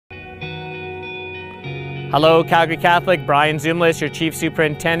Hello, Calgary Catholic. Brian Zumlis, your Chief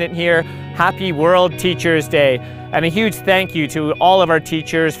Superintendent here. Happy World Teachers Day. And a huge thank you to all of our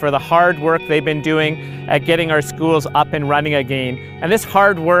teachers for the hard work they've been doing at getting our schools up and running again. And this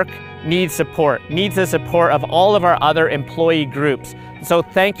hard work needs the support of all of our other employee groups. So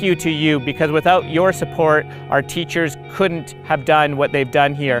thank you to you, because without your support, our teachers couldn't have done what they've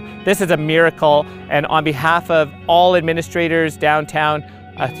done here. This is a miracle, and on behalf of all administrators downtown,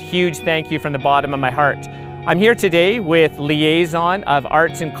 a huge thank you from the bottom of my heart. I'm here today with Liaison of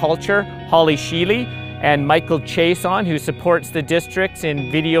Arts and Culture, Holly Sheely, and Michael Chason, who supports the districts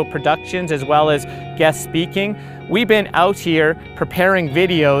in video productions as well as guest speaking. We've been out here preparing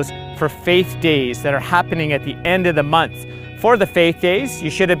videos for Faith Days that are happening at the end of the month. For the Faith Days,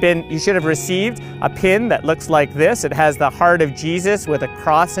 you should have received a pin that looks like this. It has the heart of Jesus with a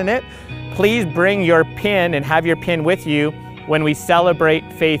cross in it. Please bring your pin and have your pin with you when we celebrate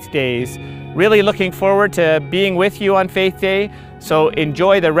Faith Days. Really looking forward to being with you on Faith Day. So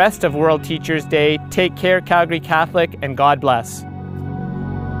enjoy the rest of World Teachers Day. Take care, Calgary Catholic, and God bless.